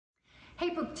Hey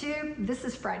BookTube, this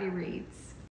is Friday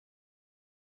Reads.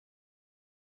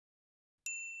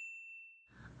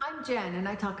 I'm Jen and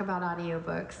I talk about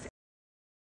audiobooks.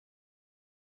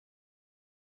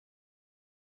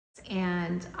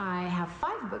 And I have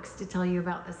 5 books to tell you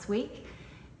about this week.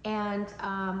 And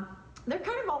they're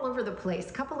kind of all over the place.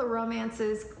 A couple of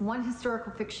romances, 1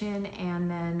 historical fiction, and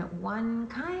then 1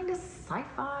 kind of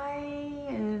sci-fi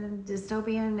and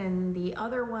dystopian, and the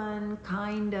other one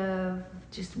kind of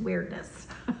just weirdness.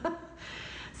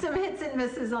 Some hits and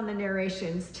misses on the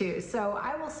narrations too. So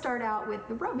I will start out with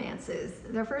the romances.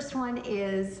 The first one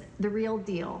is The Real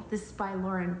Deal. This is by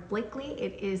Lauren Blakely.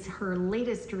 It is her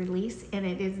latest release and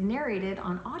it is narrated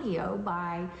on audio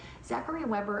by Zachary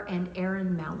Weber and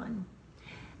Aaron Mallon.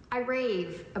 I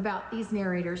rave about these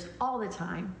narrators all the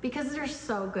time because they're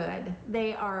so good.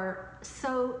 They are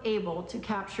so able to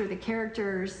capture the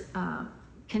characters,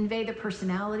 convey the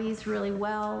personalities really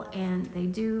well, and they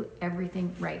do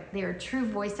everything right. They are true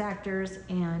voice actors,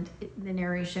 and the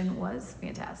narration was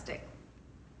fantastic.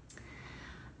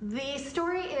 The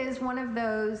story is one of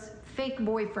those fake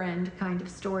boyfriend kind of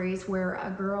stories where a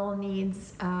girl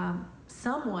needs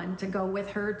someone to go with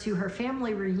her to her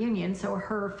family reunion so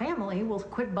her family will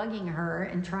quit bugging her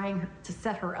and trying to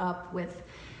set her up with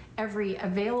every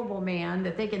available man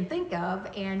that they can think of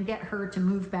and get her to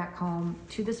move back home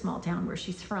to the small town where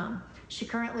she's from. She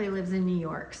currently lives in New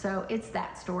York, so it's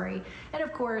that story. And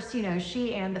of course, you know,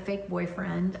 she and the fake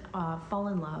boyfriend fall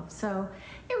in love. So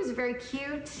it was very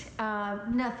cute.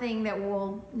 Nothing that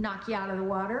will knock you out of the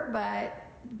water, but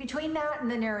between that and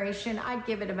the narration, I'd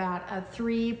give it about a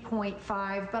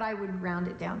 3.5, but I would round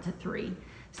it down to 3.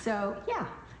 So yeah,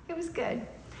 it was good.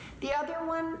 The other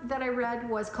one that I read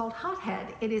was called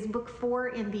Hothead. It is book 4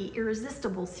 in the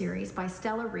Irresistible series by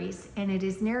Stella, Rhys, and it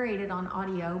is narrated on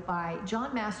audio by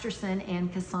John Masterson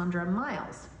and Cassandra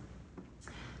Miles.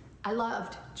 I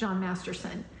loved John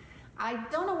Masterson. I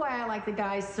don't know why I like the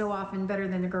guys so often better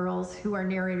than the girls who are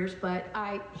narrators, but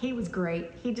he was great.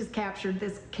 He just captured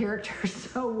this character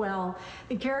so well.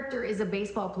 The character is a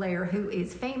baseball player who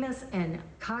is famous and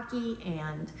cocky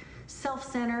and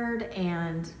self-centered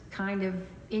and kind of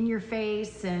in your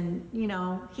face, and you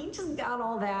know, he just got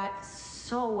all that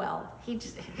so well.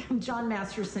 John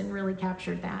Masterson really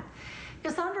captured that.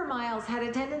 Cassandra Miles had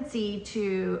a tendency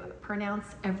to pronounce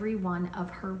every one of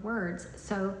her words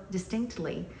so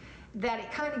distinctly that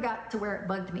it kind of got to where it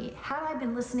bugged me. Had I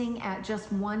been listening at just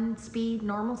 1 speed,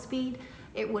 normal speed,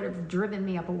 it would have driven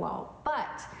me up a wall.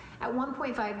 But at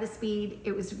 1.5 the speed,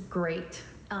 it was great.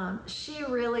 She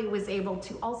really was able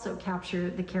to also capture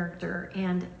the character,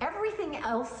 and everything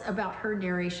else about her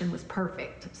narration was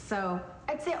perfect. So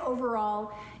I'd say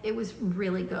overall, it was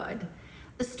really good.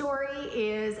 The story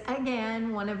is,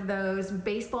 again, one of those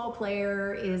baseball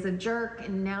player is a jerk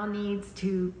and now needs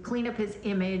to clean up his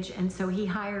image, and so he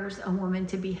hires a woman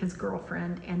to be his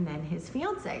girlfriend and then his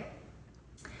fiance.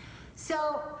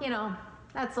 So, you know,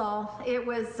 that's all. It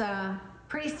was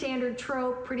pretty standard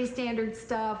trope, pretty standard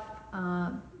stuff.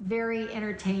 Very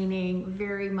entertaining,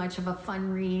 very much of a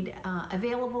fun read,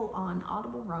 available on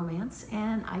Audible Romance,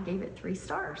 and I gave it 3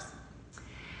 stars.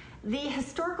 The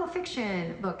historical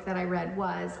fiction book that I read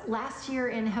was Last Year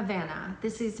in Havana.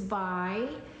 This is by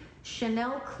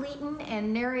Chanel Cleeton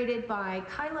and narrated by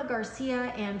Kyla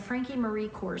Garcia and Frankie Marie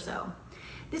Corzo.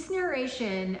 This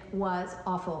narration was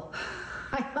awful.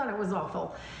 I thought it was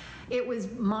awful. It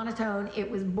was monotone, it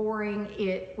was boring,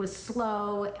 it was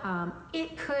slow.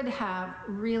 It could have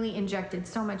really injected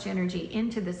so much energy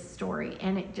into this story,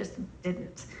 and it just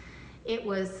didn't.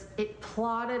 It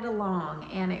plodded along,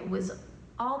 and it was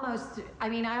almost,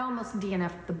 I almost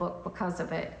DNF'd the book because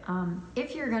of it.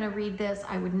 If you're gonna read this,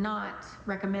 I would not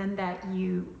recommend that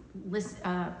you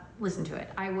listen to it.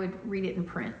 I would read it in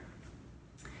print.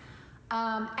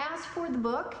 As for the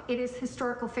book, it is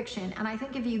historical fiction, and I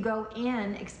think if you go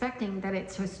in expecting that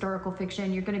it's historical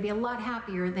fiction, you're going to be a lot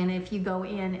happier than if you go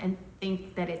in and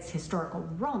think that it's historical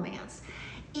romance.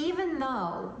 Even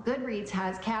though Goodreads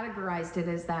has categorized it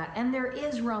as that, and there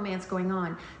is romance going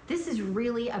on, this is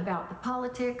really about the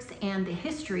politics and the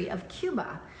history of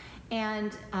Cuba,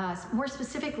 and more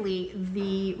specifically,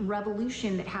 the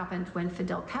revolution that happened when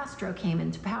Fidel Castro came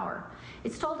into power.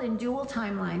 It's told in dual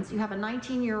timelines. You have a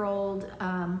 19-year-old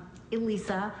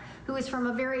Elisa, who is from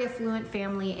a very affluent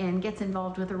family and gets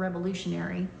involved with a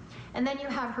revolutionary. And then you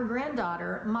have her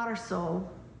granddaughter, Marisol.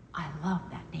 I love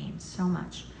that name so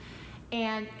much.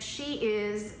 And she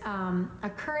is a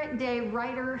current day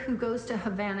writer who goes to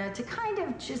Havana to kind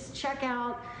of just check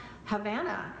out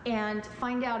Havana and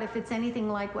find out if it's anything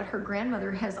like what her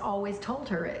grandmother has always told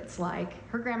her it's like.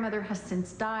 Her grandmother has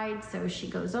since died, so she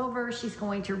goes over. She's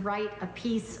going to write a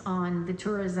piece on the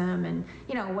tourism and,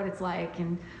 you know, what it's like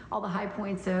and all the high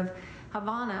points of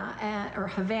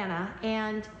Havana,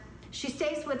 and she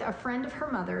stays with a friend of her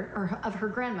mother, or of her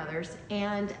grandmother's,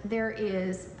 and there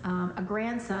is a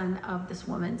grandson of this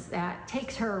woman's that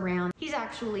takes her around. He's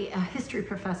actually a history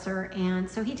professor, and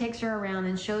so he takes her around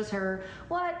and shows her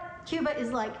what Cuba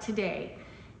is like today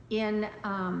and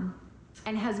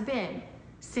has been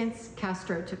since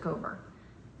Castro took over.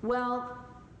 Well,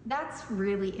 that's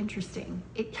really interesting.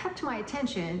 It kept my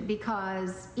attention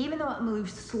because even though it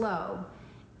moved slow,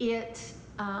 it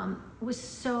was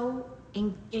so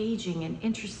engaging and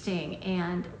interesting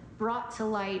and brought to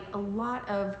light a lot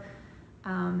of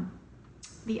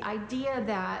the idea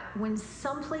that when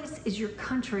someplace is your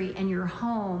country and your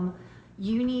home,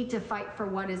 you need to fight for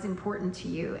what is important to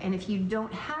you. And if you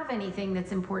don't have anything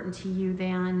that's important to you,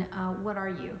 then what are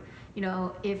you? You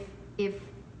know, if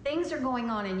things are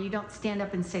going on and you don't stand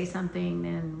up and say something,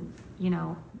 then, you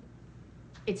know,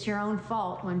 it's your own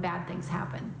fault when bad things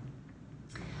happen.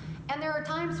 And there are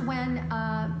times when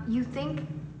you think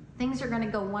things are going to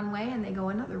go one way and they go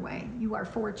another way. You are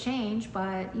for change,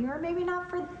 but you're maybe not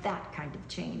for that kind of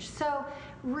change. So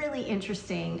really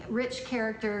interesting, rich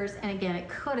characters, and again, it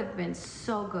could have been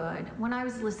so good. When I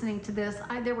was listening to this,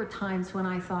 there were times when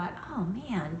I thought, oh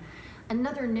man,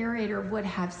 another narrator would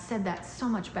have said that so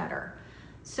much better.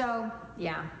 So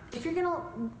yeah, if you're gonna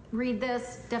read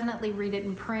this, definitely read it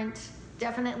in print.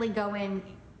 Definitely go in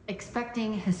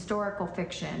expecting historical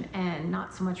fiction and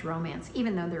not so much romance,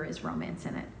 even though there is romance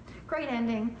in it. Great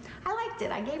ending. I liked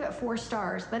it. I gave it 4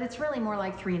 stars, but it's really more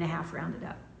like 3.5 rounded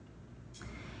up.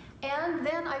 And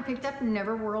then I picked up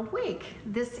Neverworld Wake.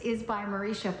 This is by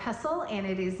Marisha Pessel, and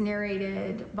it is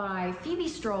narrated by Phoebe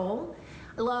Stroll.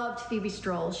 I loved Phoebe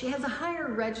Stroll. She has a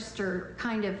higher register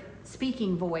kind of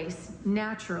speaking voice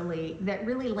naturally that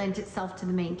really lent itself to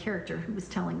the main character who was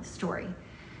telling the story.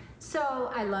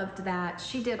 So I loved that.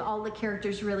 She did all the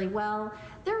characters really well.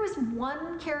 There was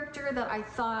one character that I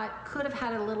thought could have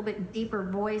had a little bit deeper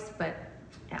voice, but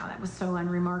yeah, that was so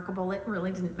unremarkable. It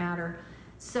really didn't matter.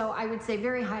 So I would say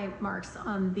very high marks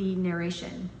on the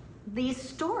narration. The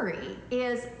story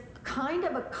is kind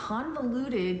of a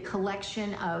convoluted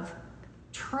collection of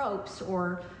tropes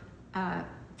or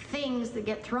things that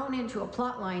get thrown into a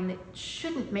plot line that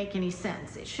shouldn't make any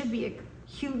sense. It should be a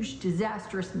huge,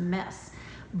 disastrous mess,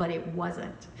 but it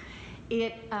wasn't.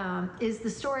 It is the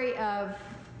story of,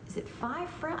 is it 5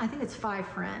 friends? I think it's 5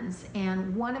 friends,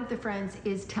 and one of the friends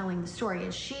is telling the story,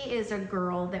 and she is a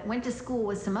girl that went to school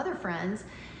with some other friends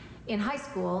in high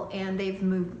school, and they've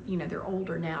moved, you know, they're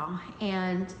older now,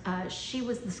 and she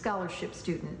was the scholarship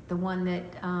student, the one that,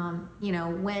 you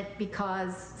know, went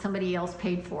because somebody else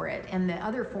paid for it, and the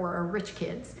other 4 are rich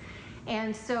kids.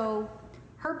 And so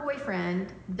her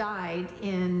boyfriend died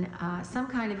in some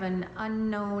kind of an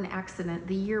unknown accident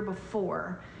the year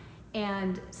before,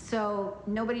 and so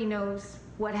nobody knows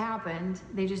what happened.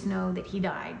 They just know that he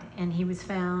died, and he was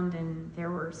found, and there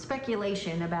were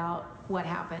speculation about what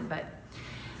happened, but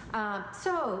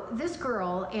so this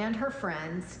girl and her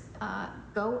friends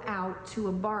go out to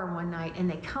a bar one night, and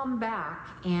they come back,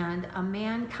 and a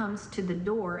man comes to the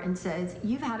door and says,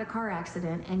 you've had a car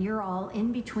accident and you're all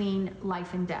in between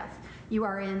life and death. You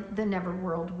are in the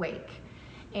Neverworld Wake.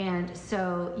 And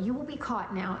so you will be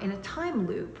caught now in a time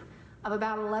loop of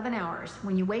about 11 hours.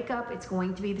 When you wake up, it's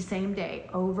going to be the same day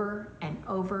over and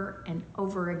over and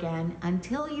over again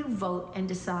until you vote and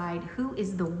decide who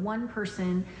is the one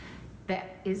person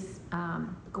that is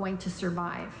going to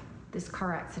survive this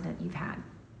car accident you've had.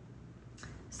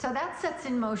 So that sets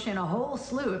in motion a whole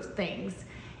slew of things.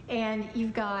 And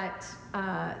you've got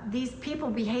these people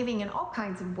behaving in all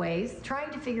kinds of ways,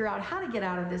 trying to figure out how to get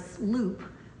out of this loop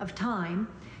of time.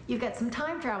 You've got some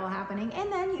time travel happening,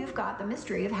 and then you've got the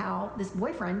mystery of how this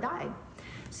boyfriend died.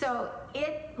 So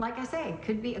it, like I say,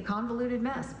 could be a convoluted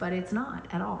mess, but it's not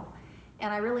at all.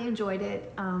 And I really enjoyed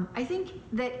it. I think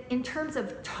that in terms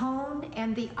of tone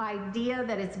and the idea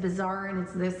that it's bizarre and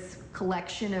it's this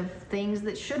collection of things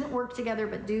that shouldn't work together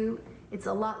but do, it's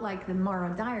a lot like the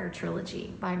Mara Dyer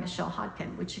trilogy by Michelle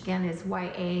Hodkin, which again is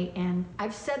YA, and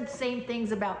I've said the same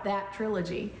things about that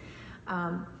trilogy.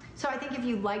 So I think if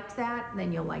you liked that,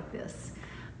 then you'll like this.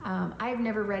 I've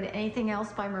never read anything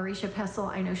else by Marisha Pessel.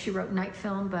 I know she wrote Night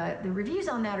Film, but the reviews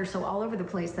on that are so all over the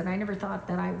place that I never thought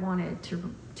that I wanted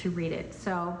to read it.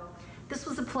 So this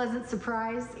was a pleasant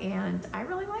surprise, and I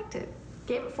really liked it.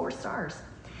 Gave it 4 stars.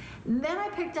 And then I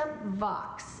picked up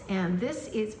Vox, and this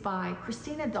is by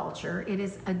Christina Dalcher. It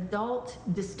is adult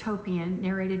dystopian,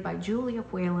 narrated by Julia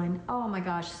Whalen. Oh my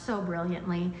gosh, so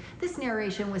brilliantly. This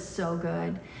narration was so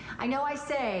good. I know I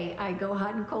say I go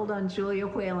hot and cold on Julia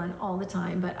Whalen all the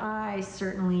time, but I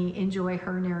certainly enjoy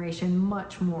her narration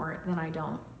much more than I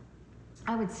don't.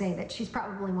 I would say that she's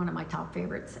probably one of my top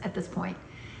favorites at this point.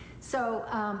 So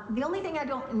the only thing I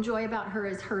don't enjoy about her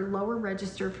is her lower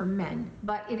register for men,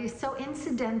 but it is so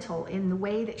incidental in the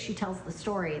way that she tells the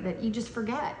story that you just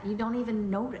forget, you don't even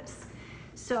notice.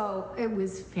 So it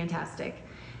was fantastic.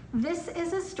 This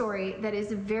is a story that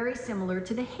is very similar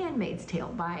to The Handmaid's Tale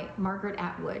by Margaret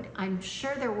Atwood. I'm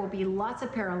sure there will be lots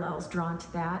of parallels drawn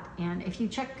to that, and if you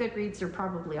check Goodreads, there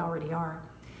probably already are.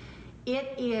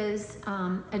 It is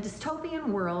a dystopian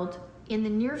world in the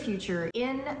near future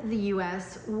in the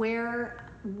US where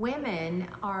women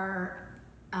are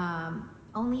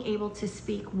only able to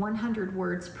speak 100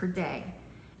 words per day.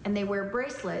 And they wear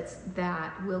bracelets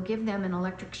that will give them an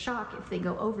electric shock if they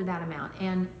go over that amount.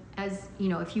 And as you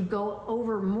know, if you go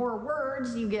over more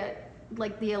words, you get,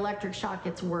 like, the electric shock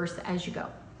gets worse as you go.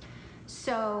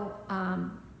 So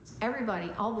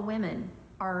everybody, all the women,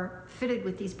 are fitted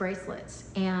with these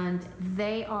bracelets, and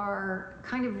they are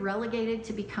kind of relegated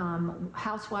to become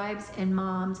housewives and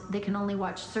moms. They can only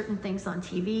watch certain things on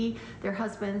TV. Their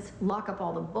husbands lock up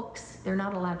all the books. They're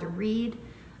not allowed to read.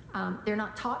 They're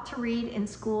not taught to read in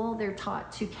school. They're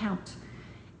taught to count.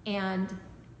 And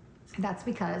that's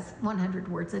because 100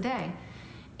 words a day.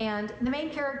 And the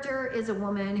main character is a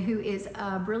woman who is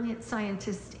a brilliant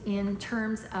scientist in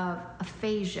terms of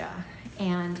aphasia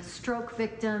and stroke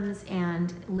victims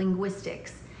and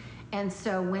linguistics. And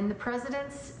so when the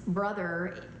president's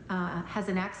brother has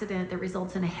an accident that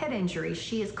results in a head injury,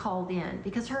 she is called in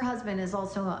because her husband is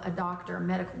also a doctor, a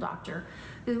medical doctor,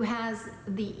 who has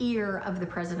the ear of the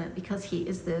president because he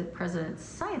is the president's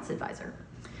science advisor.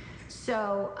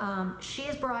 So she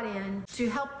is brought in to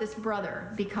help this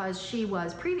brother because she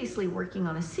was previously working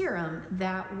on a serum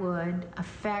that would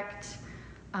affect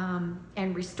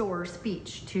and restore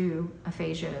speech to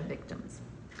aphasia victims,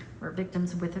 or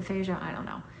victims with aphasia, I don't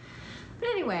know. But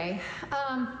anyway,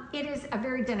 it is a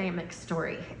very dynamic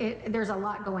story. There's a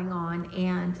lot going on,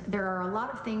 and there are a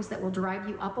lot of things that will drive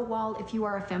you up a wall. If you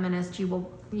are a feminist, you will,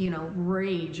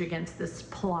 rage against this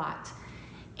plot.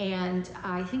 And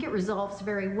I think it resolves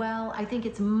very well. I think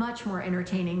it's much more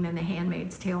entertaining than The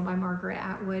Handmaid's Tale by Margaret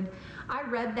Atwood. I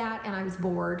read that and I was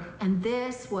bored, and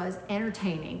this was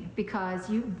entertaining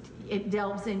because it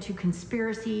delves into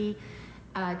conspiracy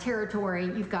territory.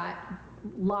 You've got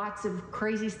lots of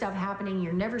crazy stuff happening.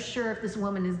 You're never sure if this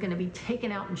woman is going to be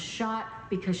taken out and shot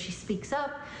because she speaks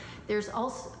up. There's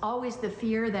also always the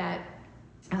fear that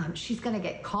she's going to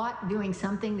get caught doing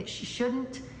something that she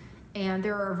shouldn't. And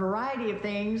there are a variety of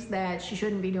things that she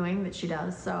shouldn't be doing that she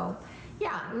does. So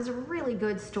yeah, it was a really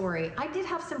good story. I did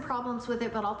have some problems with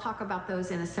it, but I'll talk about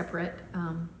those in a separate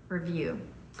review.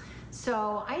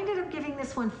 So I ended up giving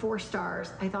this one 4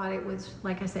 stars. I thought it was,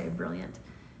 like I say, brilliant.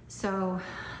 So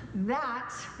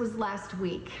that was last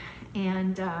week,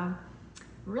 and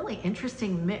really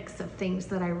interesting mix of things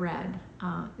that I read.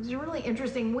 It was a really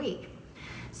interesting week.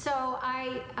 So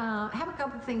I have a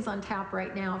couple things on tap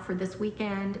right now for this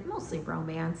weekend, mostly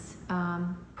romance,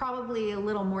 probably a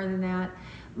little more than that,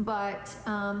 but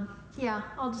yeah,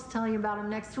 I'll just tell you about them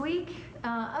next week.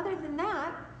 Other than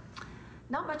that,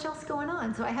 not much else going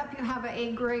on. So I hope you have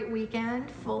a great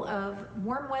weekend full of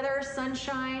warm weather,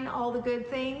 sunshine, all the good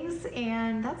things,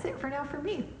 and that's it for now for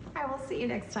me. I will see you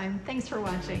next time. Thanks for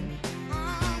watching.